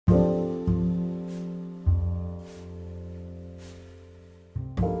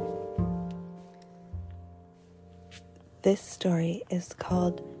This story is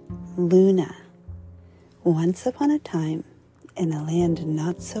called Luna. Once upon a time, in a land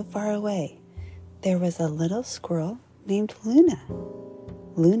not so far away, there was a little squirrel named Luna.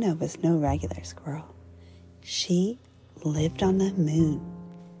 Luna was no regular squirrel. She lived on the moon.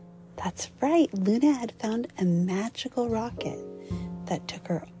 That's right, Luna had found a magical rocket that took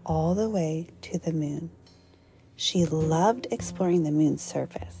her all the way to the moon. She loved exploring the moon's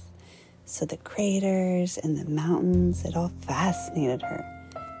surface. So the craters and the mountains, it all fascinated her.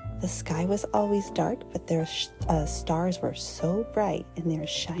 The sky was always dark, but their stars were so bright and they were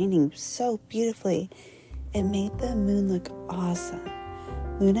shining so beautifully. It made the moon look awesome.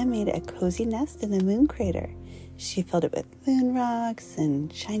 Luna made a cozy nest in the moon crater. She filled it with moon rocks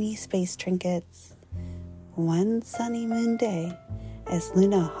and shiny space trinkets. One sunny moon day, as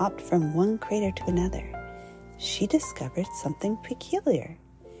Luna hopped from one crater to another, she discovered something peculiar.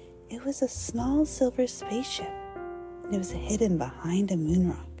 It was a small silver spaceship, and it was hidden behind a moon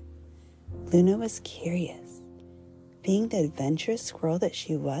rock. Luna was curious. Being the adventurous squirrel that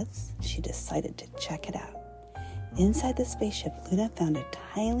she was, she decided to check it out. Inside the spaceship, Luna found a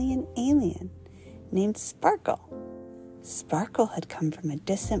tiny alien named Sparkle. Sparkle had come from a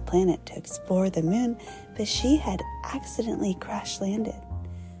distant planet to explore the moon, but she had accidentally crash-landed.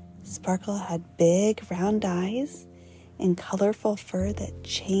 Sparkle had big, round eyes and colorful fur that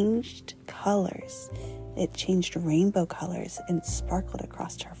changed colors. It changed rainbow colors and sparkled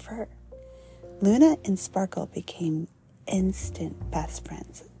across her fur. Luna and Sparkle became instant best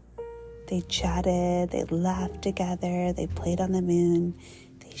friends. They chatted, they laughed together, they played on the moon,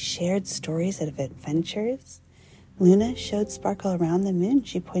 they shared stories of adventures. Luna showed Sparkle around the moon.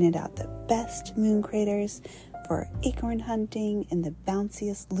 She pointed out the best moon craters for acorn hunting and the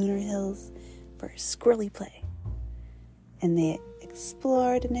bounciest lunar hills for squirrely play. And they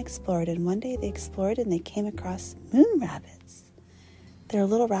explored, and one day they explored and they came across moon rabbits. They were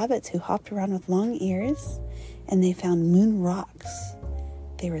little rabbits who hopped around with long ears, and they found moon rocks.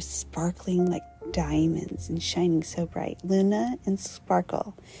 They were sparkling like diamonds and shining so bright. Luna and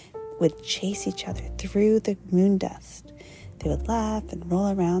Sparkle would chase each other through the moon dust. They would laugh and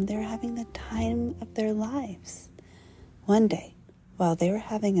roll around. They were having the time of their lives. One day, while they were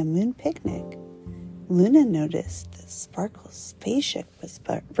having a moon picnic, Luna noticed that Sparkle's spaceship was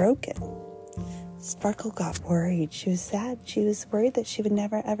broken. Sparkle got worried. She was sad. She was worried that she would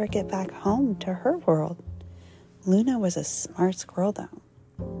never ever get back home to her world. Luna was a smart squirrel,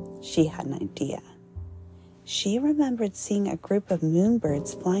 though. She had an idea. She remembered seeing a group of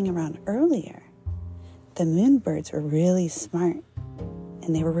moonbirds flying around earlier. The moonbirds were really smart,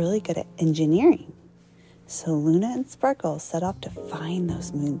 and they were really good at engineering. So Luna and Sparkle set off to find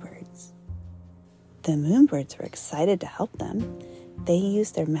those moonbirds. The moonbirds were excited to help them. They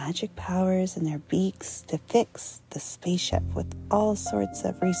used their magic powers and their beaks to fix the spaceship with all sorts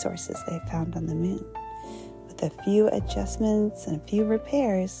of resources they found on the moon. With a few adjustments and a few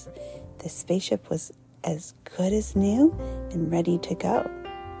repairs, the spaceship was as good as new and ready to go.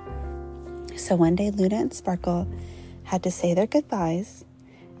 So one day, Luna and Sparkle had to say their goodbyes,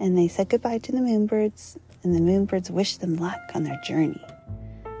 and they said goodbye to the moonbirds, and the moonbirds wished them luck on their journey.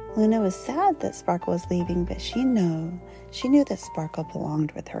 Luna was sad that Sparkle was leaving, but she knew that Sparkle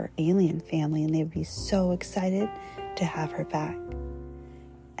belonged with her alien family, and they would be so excited to have her back.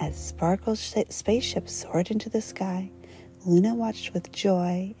 As Sparkle's spaceship soared into the sky, Luna watched with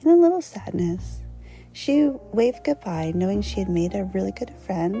joy and a little sadness. She waved goodbye, knowing she had made a really good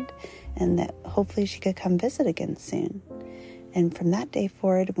friend and that hopefully she could come visit again soon. And from that day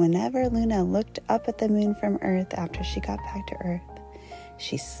forward, whenever Luna looked up at the moon from Earth after she got back to Earth,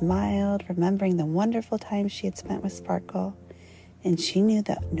 she smiled, remembering the wonderful time she had spent with Sparkle, and she knew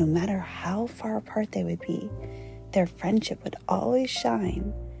that no matter how far apart they would be, their friendship would always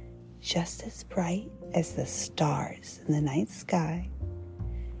shine just as bright as the stars in the night sky.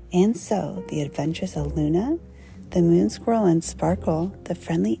 And so, the adventures of Luna, the moon squirrel, and Sparkle, the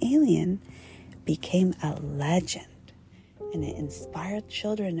friendly alien, became a legend, and it inspired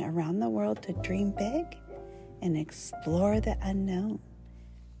children around the world to dream big and explore the unknown,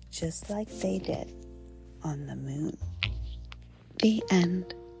 just like they did on the moon. The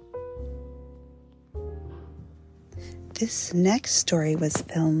end. This next story was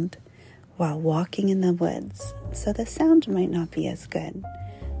filmed while walking in the woods, so the sound might not be as good,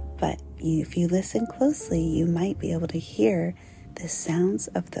 but if you listen closely, you might be able to hear the sounds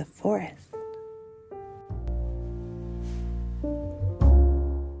of the forest.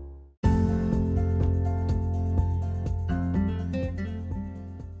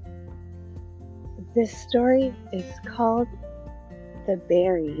 This story is called The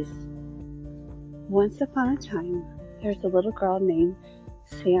Berries. Once upon a time, there's a little girl named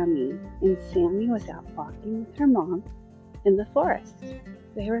Sammy, and Sammy was out walking with her mom in the forest.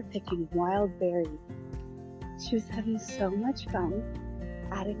 They were picking wild berries. She was having so much fun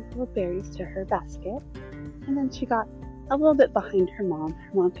adding little berries to her basket, and then she got a little bit behind her mom.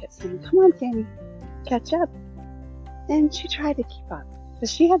 Her mom kept saying, "Come on, Sammy, catch up." And she tried to keep up, but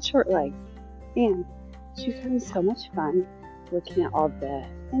she had short legs, and she was having so much fun looking at all the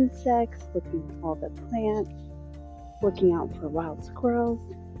insects, looking at all the plants, looking out for wild squirrels,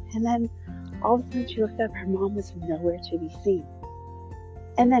 and then all of a sudden she looked up, her mom was nowhere to be seen.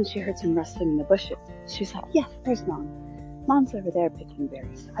 And then she heard some rustling in the bushes. She was like, "Yes, there's Mom. Mom's over there picking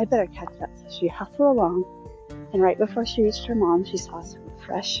berries. I better catch up." So she hustled along, and right before she reached her mom, she saw some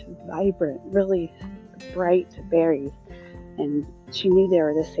fresh, vibrant, really bright berries. And she knew they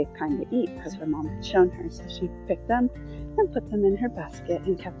were the safe kind to eat because her mom had shown her. So she picked them and put them in her basket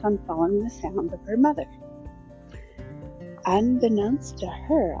and kept on following the sound of her mother. Unbeknownst to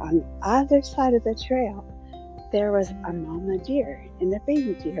her, on the other side of the trail, there was a mama deer and a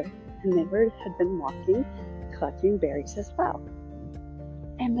baby deer, and they had been walking, collecting berries as well.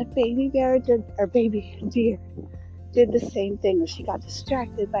 And the baby deer did the same thing, where she got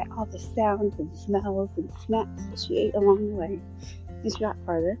distracted by all the sounds and smells and snacks that she ate along the way, and she got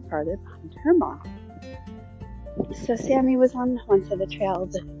farther and farther behind her mom. So Sammy was on one side of the trail,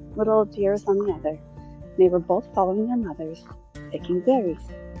 the little deer was on the other. They were both following their mothers, picking berries.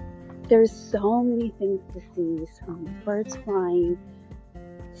 There's so many things to see, so many birds flying,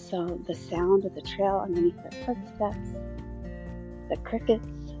 so the sound of the trail underneath their footsteps, the crickets,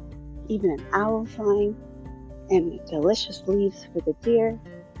 even an owl flying, and delicious leaves for the deer,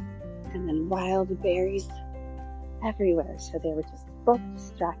 and then wild berries everywhere. So they were just both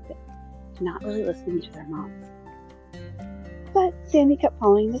distracted, not really listening to their moms. But Sammy kept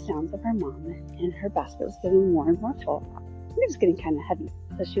following the sounds of her mom, and her basket was getting more and more full. And it was getting kind of heavy,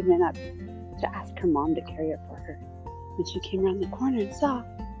 so she went up to ask her mom to carry it for her. When she came around the corner and saw,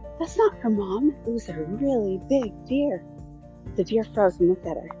 that's not her mom, it was a really big deer. The deer froze and looked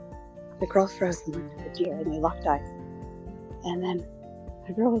at her. The girl froze and looked at the deer, and they locked eyes. And then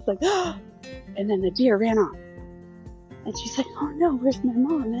the girl was like, "Oh!" And then the deer ran off. And she's like, "Oh no, where's my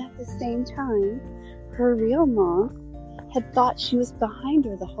mom?" And at the same time, her real mom had thought she was behind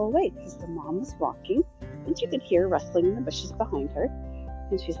her the whole way, because the mom was walking, and she could hear rustling in the bushes behind her.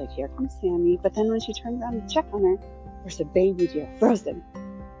 And she's like, "Here comes Sammy." But then when she turned around to check on her, there's a baby deer frozen.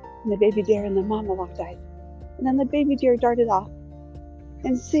 And the baby deer and the mama locked eyes. And then the baby deer darted off.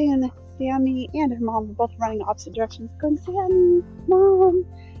 And soon, Sammy and her mom were both running opposite directions, going, "Sammy, Mom."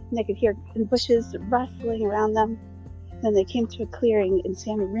 And they could hear the bushes rustling around them. And then they came to a clearing, and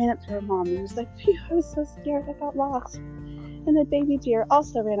Sammy ran up to her mom and was like, "Phew, I was so scared, I got lost." And the baby deer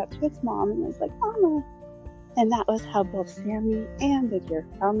also ran up to its mom and was like, "Mama." And that was how both Sammy and the deer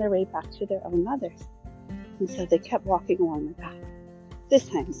found their way back to their own mothers. And so they kept walking along the path. This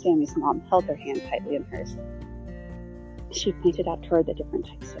time, Sammy's mom held her hand tightly in hers. She pointed out to her the different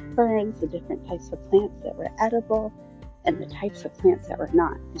types of ferns, the different types of plants that were edible, and the types of plants that were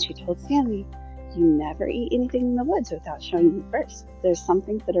not. And she told Sammy, "You never eat anything in the woods without showing me first. There's some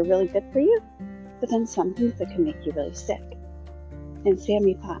things that are really good for you, but then some things that can make you really sick." And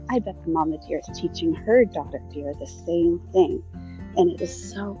Sammy thought, I bet the mama deer is teaching her daughter deer the same thing. And it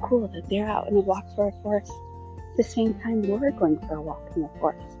is so cool that they're out on a walk for a forest at the same time we're going for a walk in the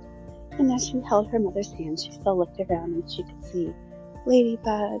forest. And as she held her mother's hand, she still looked around, and she could see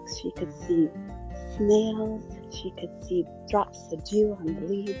ladybugs, she could see snails, she could see drops of dew on the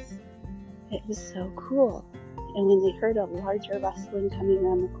leaves. It was so cool. And when they heard a larger rustling coming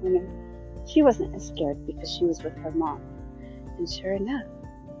around the corner, she wasn't as scared because she was with her mom. And sure enough,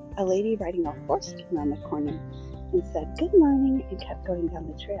 a lady riding a horse came around the corner and said, "Good morning," and kept going down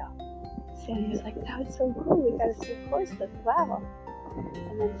the trail. Sammy was like, "That was so cool, we got to see a horse as well."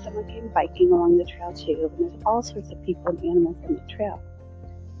 And then someone came biking along the trail too, and there's all sorts of people and animals on the trail.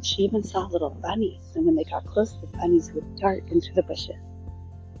 She even saw little bunnies, and when they got close, the bunnies would dart into the bushes.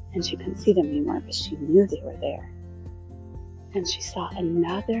 And she couldn't see them anymore, but she knew they were there. And she saw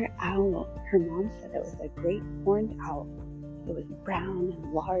another owl. Her mom said it was a great horned owl. It was brown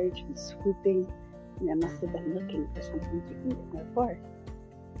and large and swooping, and it must have been looking for something to eat in the forest.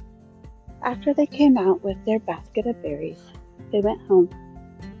 After they came out with their basket of berries, they went home,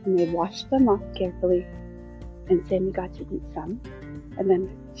 and they washed them off carefully, and Sammy got to eat some, and then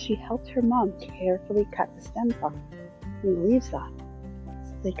she helped her mom carefully cut the stems off and the leaves off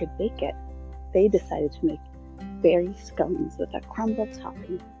so they could bake it. They decided to make berry scones with a crumble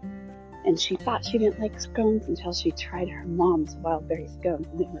topping. And she thought she didn't like scones until she tried her mom's wild berry scones,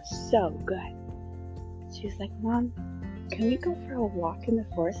 and they were so good. She was like, Mom, can we go for a walk in the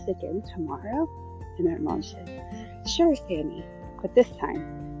forest again tomorrow? And her mom said, Sure, Sammy, but this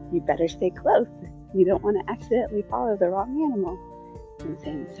time you better stay close. You don't want to accidentally follow the wrong animal. And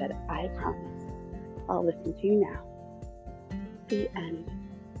Sammy said, I promise. I'll listen to you now. The end.